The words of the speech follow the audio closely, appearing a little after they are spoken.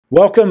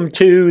Welcome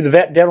to the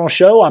Vet Dental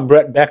Show. I'm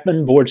Brett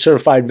Beckman, board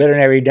certified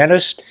veterinary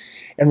dentist,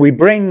 and we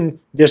bring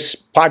this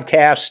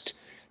podcast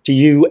to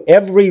you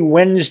every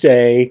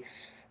Wednesday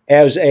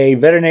as a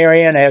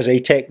veterinarian, as a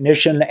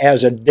technician,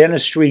 as a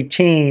dentistry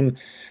team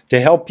to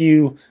help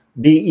you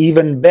be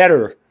even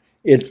better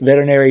at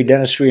veterinary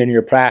dentistry in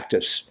your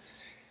practice.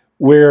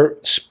 We're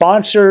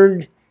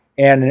sponsored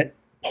and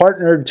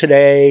partnered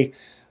today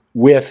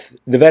with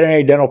the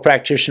Veterinary Dental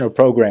Practitioner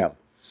Program.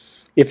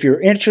 If you're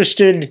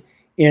interested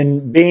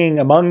in being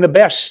among the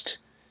best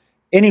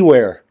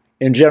anywhere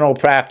in general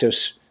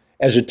practice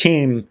as a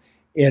team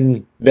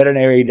in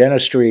veterinary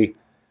dentistry,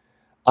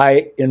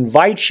 I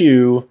invite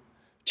you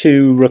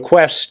to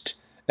request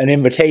an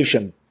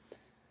invitation.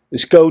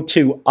 Let's go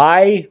to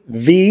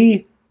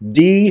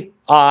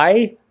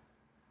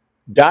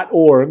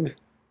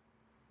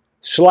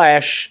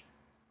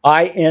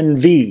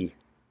ivdi.org/INV,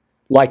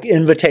 like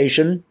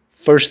invitation,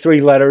 first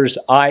three letters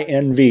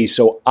INV.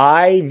 So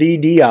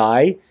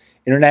IVDI,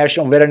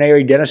 International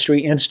Veterinary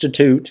Dentistry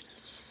Institute,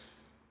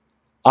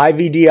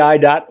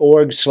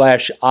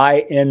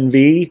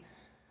 ivdi.org/INV,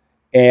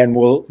 and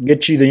we'll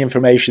get you the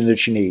information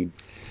that you need.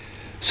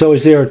 So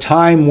is there a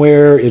time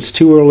where it's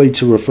too early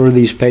to refer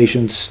these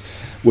patients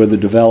where the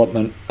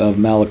development of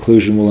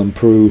malocclusion will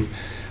improve?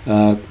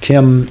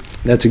 Kim,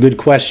 that's a good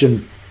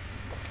question.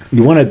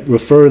 You want to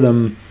refer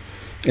them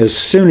as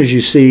soon as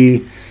you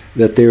see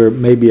that there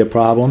may be a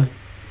problem.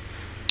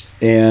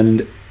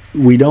 And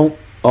we don't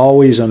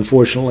always,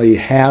 unfortunately,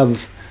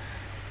 have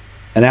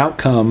an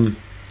outcome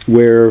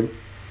where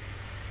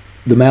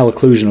the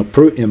malocclusion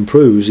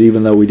improves,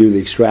 even though we do the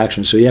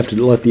extraction. So you have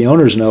to let the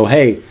owners know,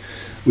 hey,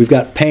 we've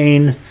got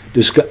pain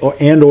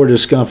or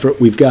discomfort.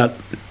 We've got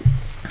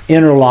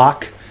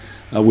interlock,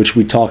 which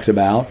we talked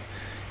about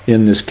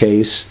in this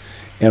case.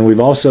 And we've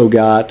also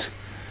got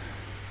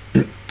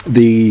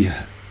the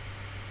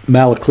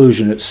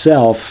malocclusion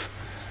itself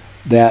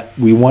that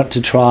we want to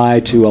try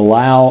to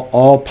allow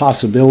all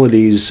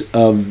possibilities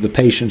of the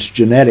patient's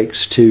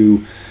genetics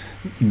to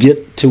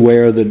get to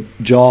where the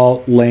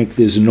jaw length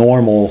is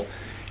normal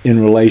in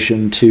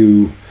relation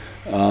to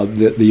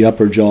the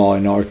upper jaw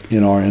in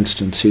our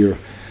instance here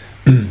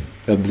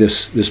of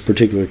this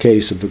particular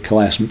case of a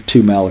class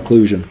 2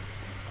 malocclusion.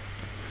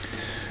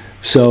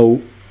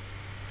 So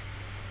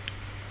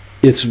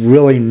it's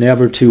really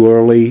never too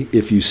early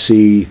if you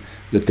see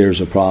that there's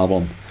a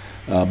problem.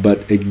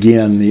 But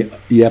again,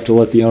 you have to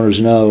let the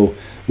owners know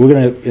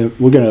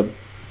we're gonna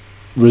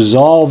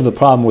resolve the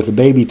problem with the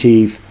baby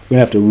teeth. We're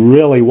gonna have to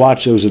really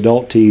watch those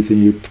adult teeth,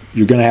 and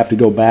you're gonna have to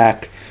go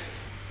back.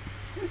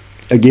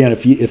 Again,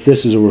 if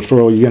this is a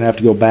referral, you're gonna have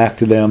to go back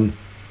to them.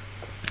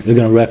 They're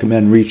gonna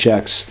recommend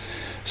rechecks,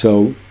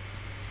 so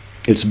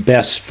it's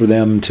best for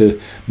them to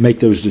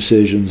make those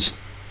decisions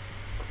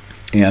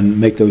and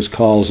make those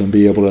calls and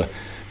be able to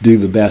do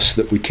the best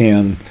that we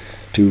can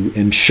to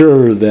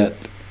ensure that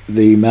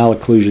the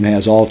malocclusion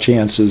has all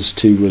chances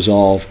to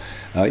resolve,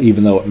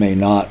 even though it may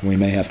not. We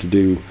may have to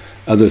do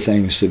other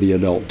things to the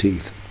adult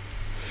teeth.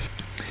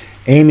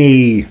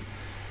 Amy,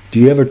 do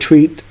you ever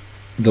treat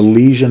the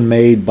lesion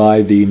made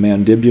by the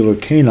mandibular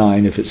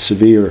canine if it's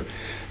severe?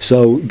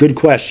 So, good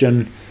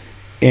question.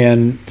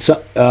 And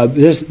so,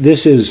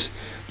 this is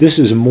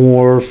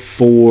more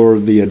for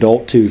the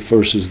adult tooth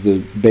versus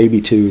the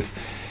baby tooth.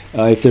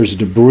 If there's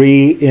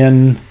debris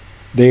in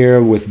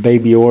there with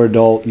baby or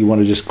adult, you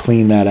want to just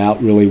clean that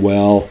out really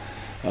well.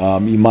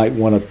 You might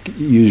want to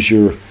use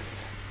your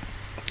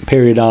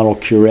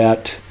periodontal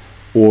curette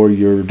or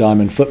your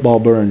diamond football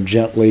burr and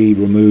gently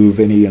remove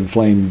any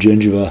inflamed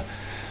gingiva.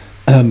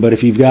 But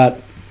if you've got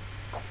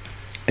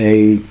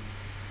a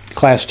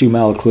class 2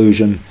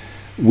 malocclusion,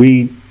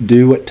 we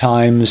do at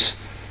times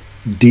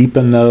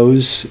deepen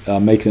those,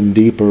 make them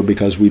deeper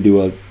because we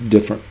do a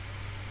different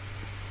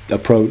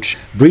approach.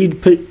 Breed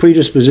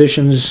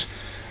predispositions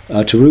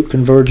to root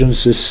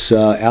convergence. This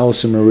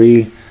Allison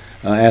Marie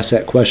asked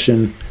that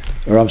question,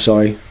 or I'm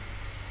sorry,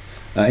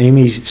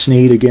 Amy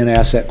Sneed again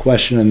asked that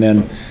question, and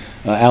then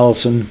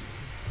Allison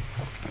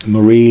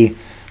Marie,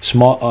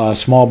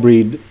 small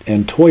breed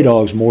and toy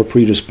dogs more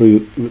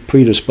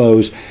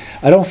predisposed.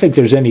 I don't think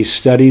there's any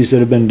studies that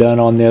have been done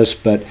on this,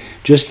 but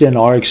just in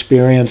our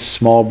experience,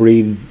 small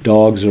breed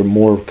dogs are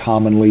more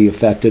commonly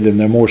affected, and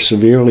they're more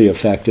severely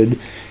affected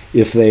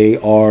if they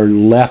are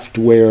left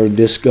where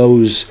this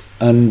goes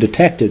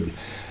undetected,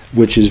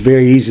 which is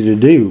very easy to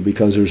do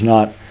because there's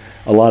not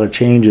a lot of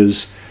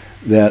changes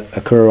that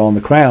occur on the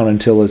crown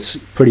until it's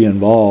pretty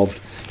involved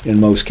in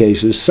most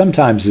cases.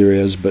 Sometimes there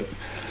is, but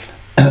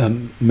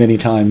many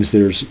times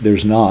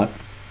there's not.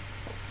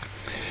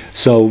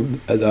 So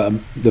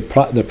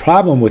the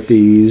problem with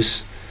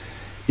these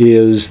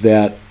is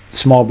that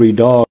small breed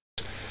dogs,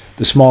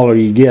 the smaller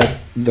you get,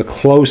 the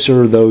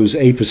closer those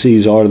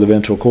apices are to the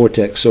ventral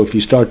cortex. So if you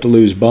start to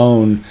lose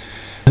bone,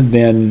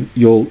 then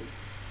you'll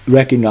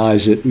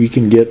recognize that you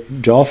can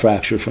get jaw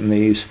fracture from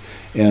these,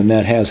 and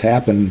that has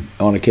happened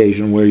on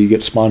occasion where you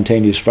get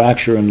spontaneous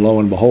fracture, and lo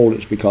and behold,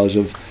 it's because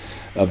of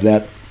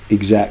that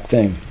exact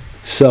thing.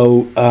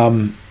 So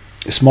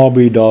small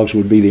breed dogs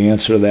would be the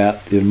answer to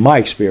that in my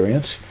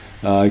experience.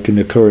 It can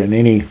occur in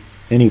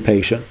any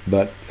patient,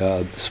 but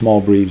the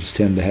small breeds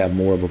tend to have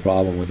more of a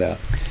problem with that.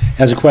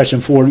 As a question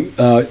for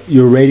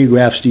your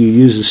radiographs, do you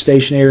use a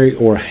stationary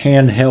or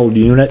handheld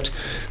unit?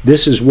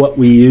 This is what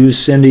we use,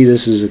 Cindy.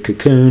 This is a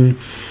Cocoon.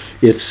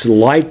 It's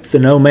like the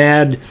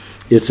Nomad.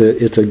 It's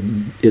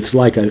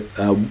like a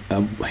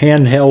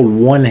handheld,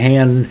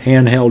 one-hand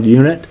handheld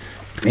unit.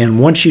 And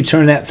once you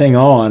turn that thing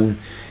on,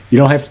 you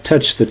don't have to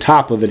touch the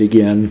top of it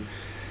again.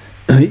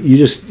 You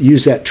just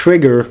use that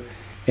trigger,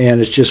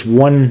 and it's just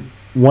one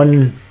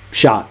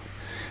shot.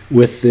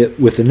 With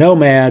the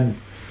Nomad,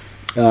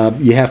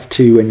 you have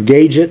to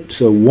engage it,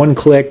 so one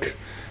click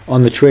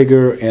on the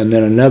trigger and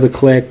then another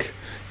click.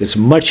 It's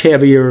much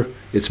heavier,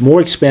 it's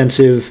more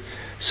expensive,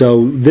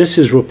 so this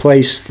has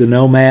replaced the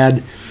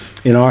Nomad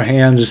in our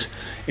hands,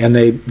 and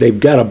they've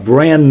got a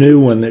brand new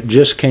one that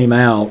just came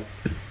out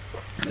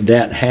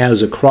that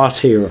has a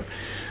crosshair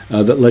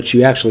that lets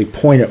you actually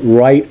point it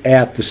right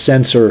at the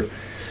sensor.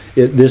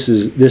 This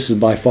is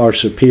by far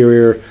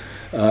superior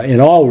in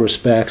all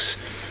respects.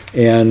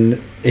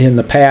 And in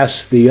the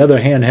past, the other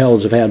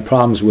handhelds have had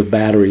problems with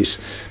batteries.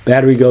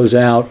 Battery goes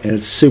out and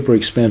it's super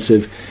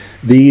expensive.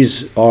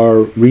 These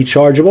are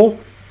rechargeable,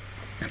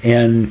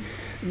 and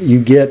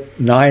you get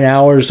 9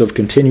 hours of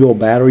continual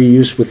battery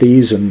use with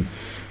these, and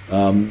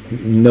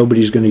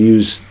nobody's going to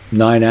use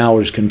 9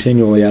 hours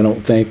continually, I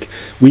don't think.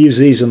 We use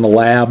these in the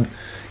lab,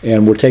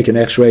 and we're taking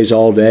x-rays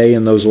all day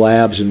in those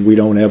labs, and we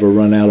don't ever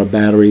run out of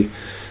battery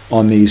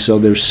on these, so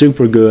they're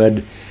super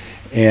good.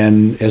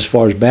 And as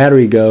far as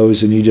battery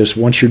goes, and you just,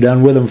 once you're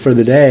done with them for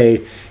the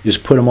day,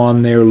 just put them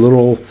on their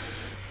little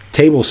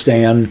table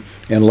stand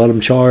and let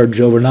them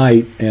charge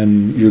overnight,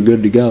 and you're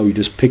good to go. You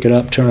just pick it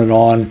up, turn it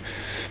on,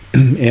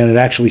 and it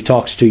actually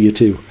talks to you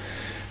too.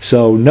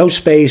 So no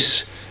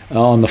space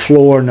on the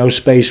floor, no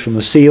space from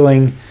the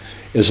ceiling,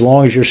 as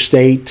long as your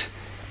state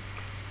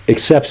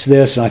accepts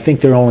this. And I think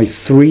there are only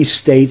 3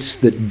 states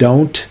that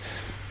don't,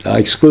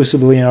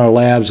 exclusively in our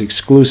labs,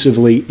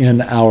 exclusively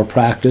in our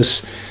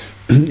practice.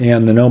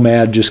 And the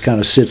Nomad just kind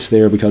of sits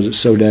there because it's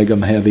so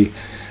daggum heavy.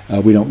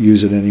 We don't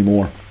use it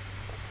anymore.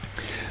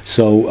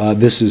 So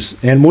this is,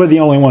 and we're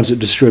the only ones that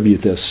distribute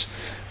this.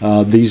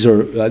 This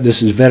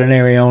is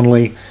veterinary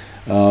only.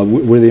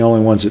 We're the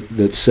only ones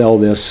that sell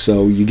this,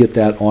 so you get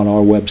that on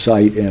our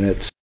website, and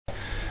it's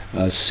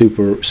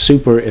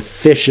super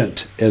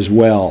efficient as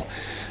well.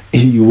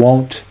 You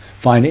won't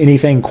find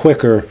anything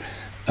quicker.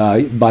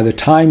 By the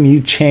time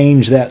you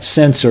change that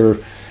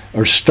sensor,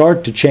 or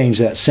start to change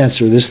that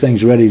sensor, this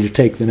thing's ready to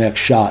take the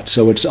next shot.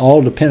 So it's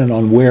all dependent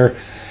on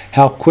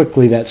how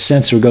quickly that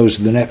sensor goes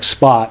to the next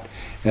spot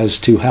as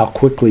to how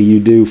quickly you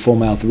do full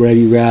mouth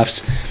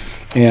radiographs.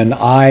 And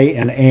I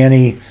and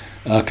Annie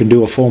can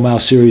do a full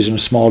mouth series in a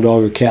small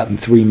dog or cat in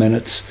 3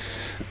 minutes.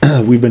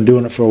 We've been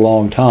doing it for a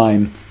long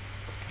time,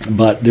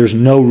 but there's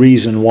no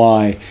reason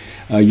why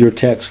your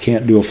techs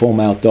can't do a full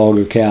mouth dog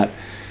or cat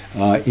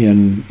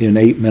in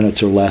 8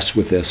 minutes or less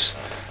with this.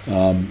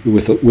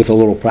 With a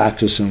little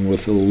practice and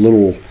with a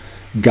little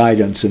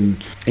guidance,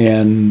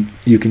 and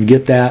you can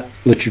get that,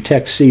 let your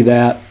tech see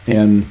that,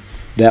 and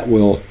that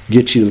will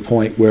get you to the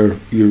point where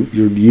you're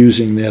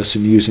using this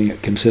and using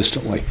it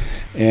consistently.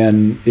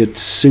 And it's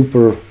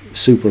super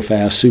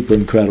fast, super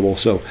incredible.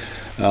 So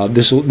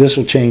this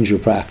will change your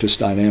practice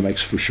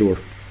dynamics for sure.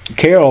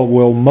 Carol,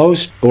 will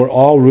most or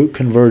all root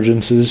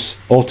convergences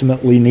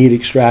ultimately need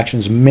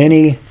extractions?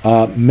 Many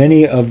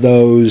of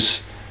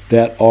those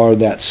that are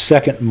that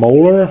second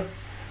molar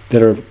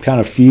that are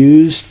kind of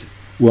fused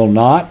will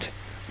not.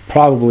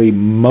 Probably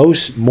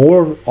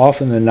more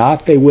often than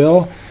not they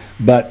will,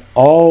 but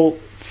all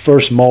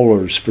first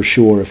molars for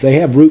sure. If they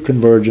have root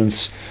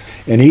convergence,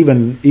 and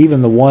even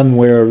the one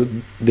where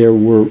the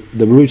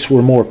roots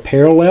were more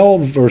parallel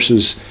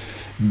versus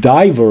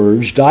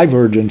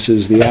divergence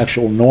is the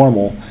actual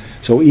normal.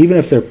 So even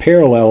if they're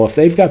parallel, if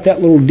they've got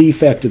that little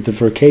defect at the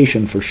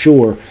furcation, for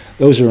sure,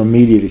 those are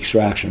immediate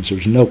extractions.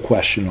 There's no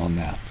question on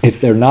that.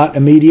 If they're not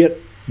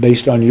immediate,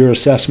 based on your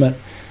assessment,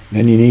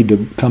 then you need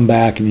to come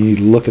back and you need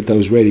to look at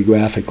those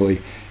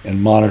radiographically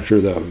and monitor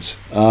those.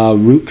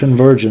 Root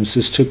convergence,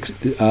 this took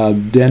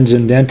dens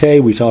and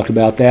dentae, we talked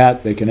about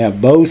that. They can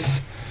have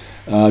both.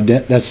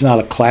 That's not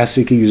a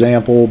classic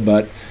example,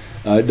 but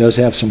it does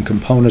have some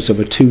components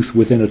of a tooth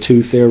within a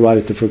tooth there, right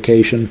at the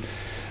furcation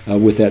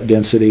with that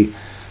density.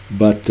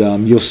 But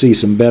you'll see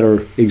some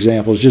better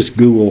examples. Just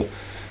Google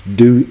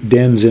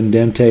dens and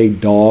dentae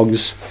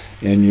dogs,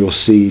 and you'll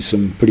see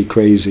some pretty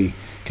crazy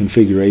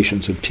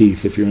configurations of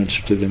teeth if you're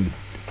interested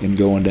in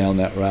going down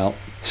that route.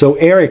 So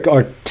Eric,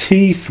 are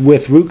teeth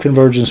with root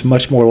convergence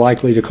much more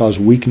likely to cause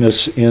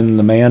weakness in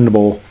the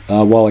mandible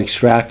while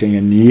extracting?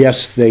 And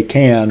yes, they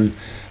can,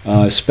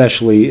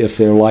 especially if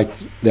they're like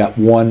that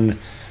one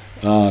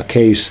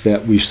case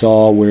that we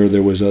saw where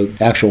there was an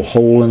actual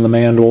hole in the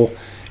mandible,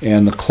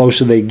 and the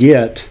closer they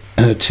get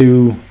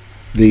to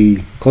where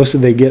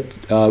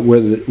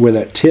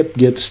that tip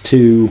gets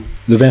to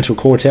the ventral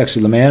cortex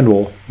of the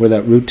mandible, where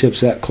that root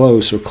tip's that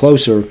close or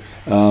closer,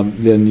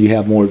 then you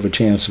have more of a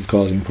chance of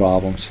causing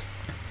problems.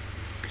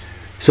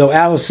 So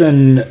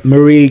Allison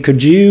Marie,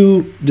 could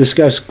you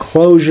discuss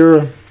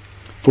closure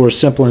for a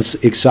simple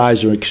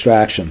excisor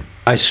extraction?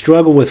 I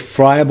struggle with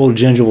friable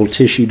gingival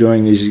tissue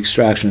during these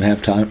extractions and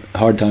have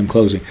hard time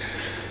closing.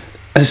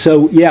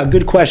 So yeah,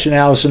 good question,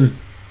 Allison.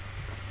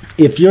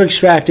 If you're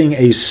extracting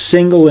a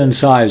single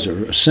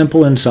incisor, a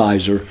simple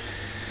incisor,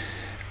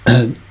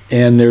 and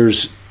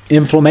there's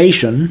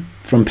inflammation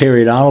from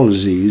periodontal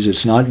disease,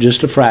 it's not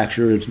just a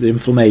fracture, it's the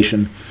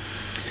inflammation,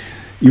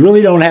 you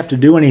really don't have to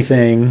do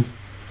anything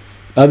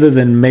other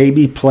than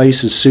maybe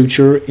place a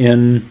suture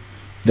in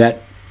that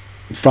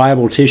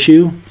friable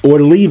tissue or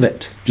leave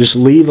it. Just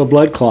leave a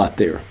blood clot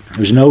there.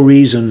 There's no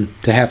reason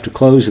to have to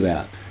close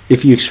that.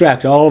 If you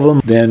extract all of them,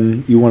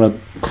 then you want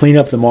to clean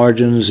up the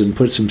margins and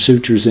put some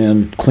sutures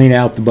in, clean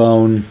out the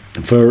bone.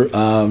 For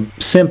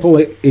simple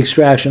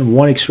extraction,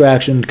 one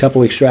extraction,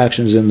 couple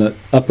extractions in the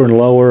upper and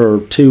lower,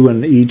 or two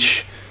in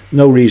each,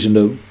 no reason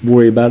to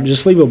worry about it.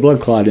 Just leave a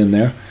blood clot in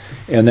there,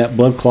 and that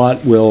blood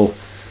clot will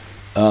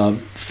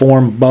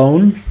form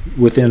bone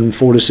within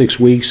 4 to 6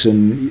 weeks,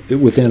 and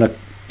within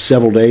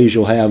several days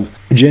you'll have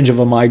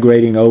gingiva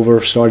migrating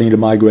over, starting to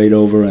migrate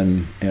over,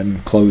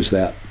 and close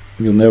that.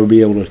 You'll never be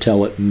able to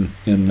tell it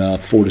in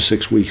 4 to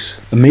 6 weeks.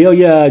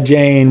 Amelia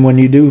Jane, when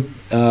you do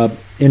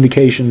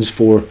indications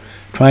for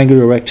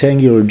triangular,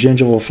 rectangular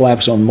gingival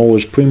flaps on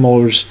molars,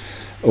 premolars,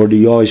 or do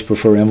you always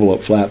prefer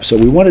envelope flaps? So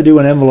we want to do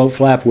an envelope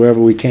flap wherever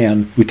we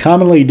can. We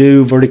commonly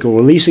do vertical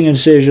releasing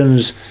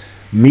incisions,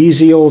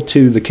 mesial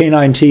to the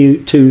canine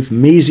tooth,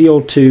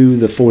 mesial to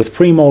the fourth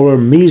premolar,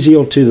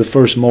 mesial to the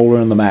first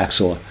molar in the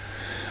maxilla.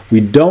 We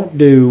don't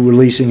do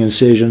releasing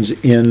incisions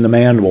in the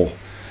mandible,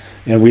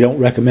 and we don't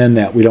recommend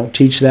that. We don't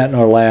teach that in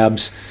our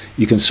labs.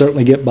 You can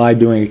certainly get by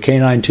doing a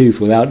canine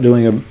tooth without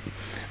doing a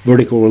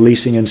vertical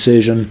releasing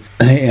incision,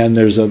 and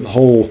there's a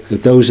whole,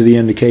 that those are the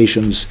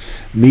indications: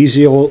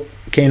 mesial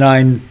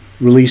canine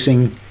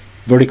releasing,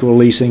 vertical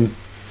releasing,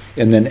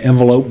 and then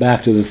envelope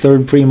back to the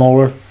third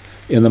premolar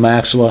in the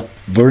maxilla,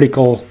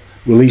 vertical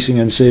releasing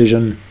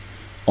incision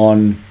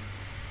on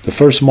the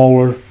first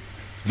molar,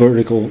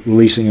 vertical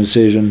releasing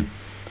incision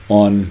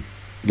on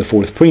the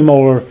fourth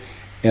premolar,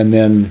 and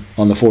then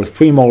on the fourth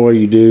premolar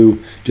you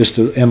do just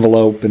an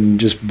envelope and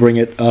just bring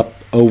it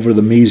up over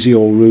the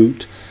mesial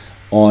root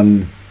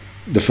on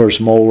the first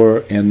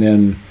molar, and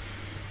then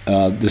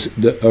on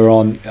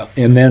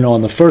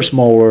the first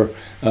molar,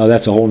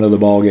 that's a whole nother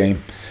ball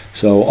game.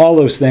 So all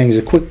those things.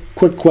 A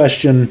quick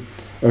question,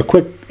 or a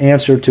quick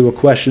answer to a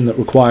question that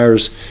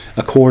requires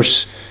a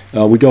course.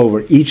 We go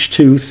over each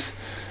tooth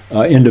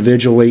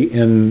individually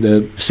in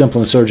the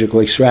simple and surgical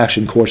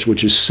extraction course,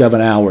 which is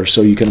 7 hours.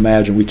 So you can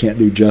imagine we can't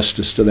do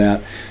justice to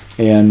that.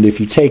 And if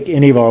you take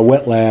any of our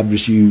wet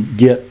labs, you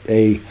get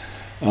a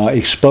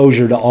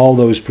exposure to all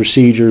those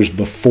procedures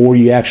before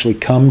you actually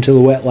come to the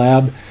wet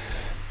lab,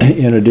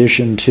 in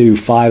addition to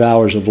 5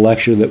 hours of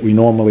lecture that we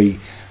normally,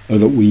 or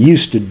that we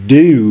used to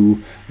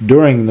do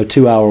during the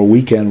 2-hour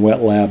weekend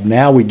wet lab.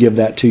 Now we give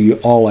that to you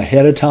all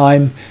ahead of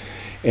time,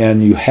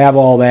 and you have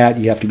all that.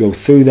 You have to go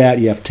through that.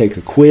 You have to take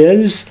a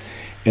quiz,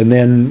 and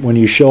then when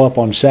you show up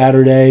on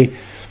Saturday,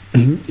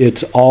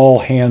 it's all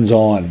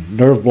hands-on.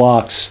 Nerve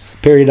blocks,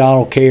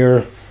 periodontal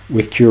care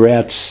with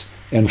curettes,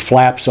 and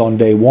flaps on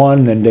day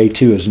 1. Then day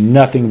 2 is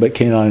nothing but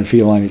canine and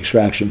feline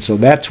extraction. So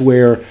that's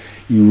where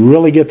you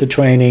really get the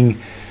training.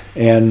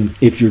 And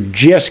if you're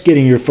just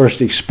getting your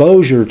first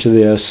exposure to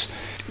this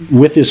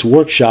with this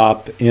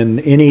workshop in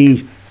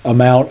any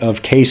amount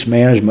of case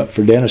management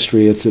for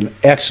dentistry, it's an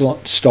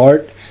excellent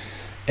start,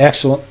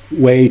 excellent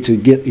way to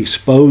get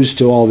exposed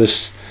to all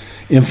this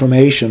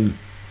information.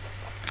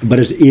 But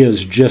it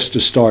is just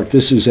a start.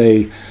 This is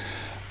a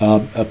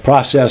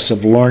process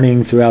of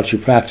learning throughout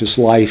your practice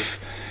life,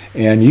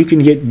 and you can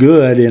get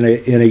good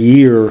in a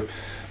year,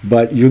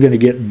 but you're going to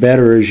get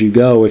better as you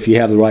go if you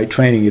have the right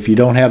training. If you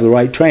don't have the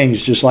right training,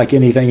 it's just like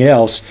anything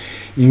else.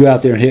 You can go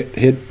out there and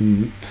hit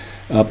and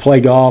play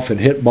golf and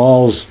hit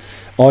balls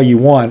all you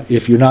want.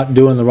 If you're not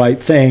doing the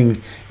right thing,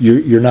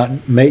 you're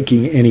not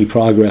making any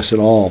progress at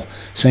all.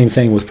 Same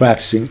thing with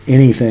practicing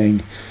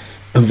anything,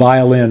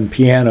 violin,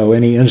 piano,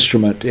 any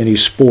instrument, any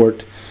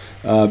sport.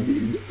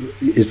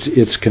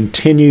 It's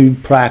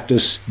continued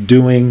practice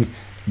doing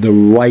the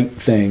right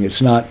thing.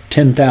 It's not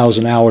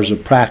 10,000 hours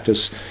of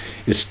practice.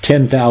 It's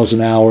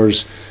 10,000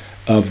 hours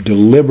of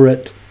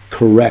deliberate,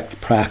 correct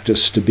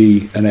practice to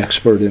be an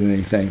expert in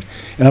anything.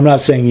 And I'm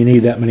not saying you need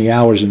that many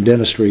hours in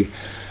dentistry,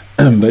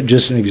 but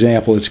just an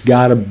example, it's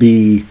got to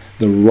be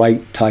the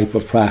right type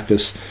of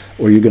practice,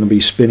 or you're going to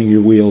be spinning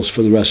your wheels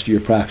for the rest of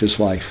your practice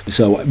life.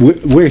 So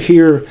we're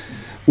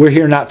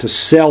here not to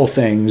sell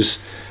things,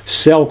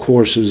 sell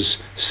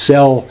courses,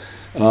 sell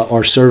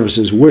our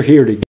services. We're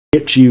here to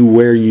get you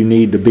where you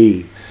need to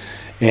be.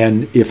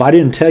 And if I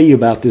didn't tell you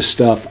about this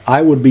stuff,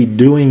 I would be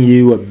doing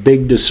you a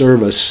big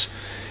disservice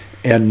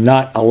and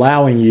not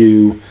allowing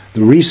you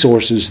the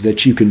resources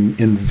that you can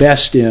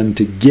invest in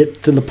to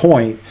get to the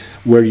point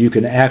where you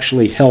can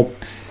actually help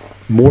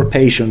more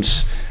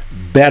patients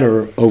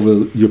better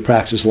over your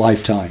practice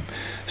lifetime.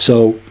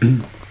 So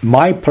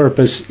my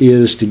purpose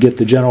is to get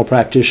the general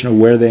practitioner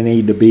where they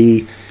need to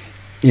be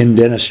in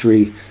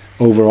dentistry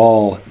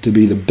overall to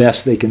be the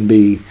best they can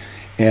be.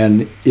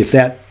 And if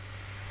that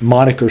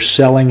moniker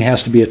selling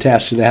has to be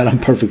attached to that, I'm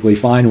perfectly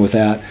fine with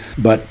that.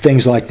 But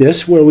things like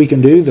this where we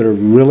can do that are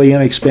really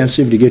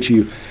inexpensive to get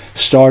you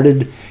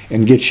started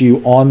and get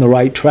you on the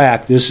right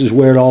track, this is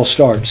where it all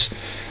starts.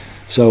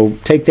 So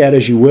take that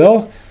as you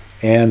will,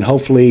 and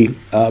hopefully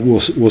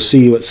we'll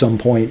see you at some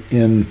point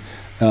in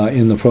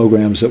the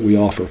programs that we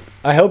offer.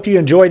 I hope you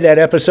enjoyed that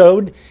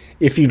episode.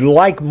 If you'd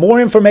like more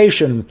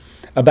information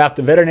about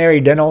the Veterinary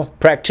Dental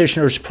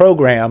Practitioners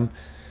Program,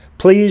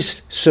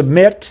 please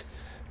submit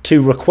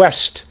to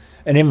request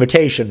an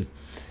invitation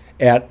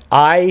at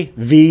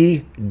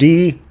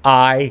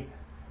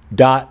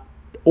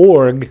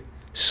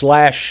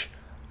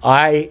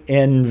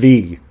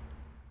ivdi.org/INV.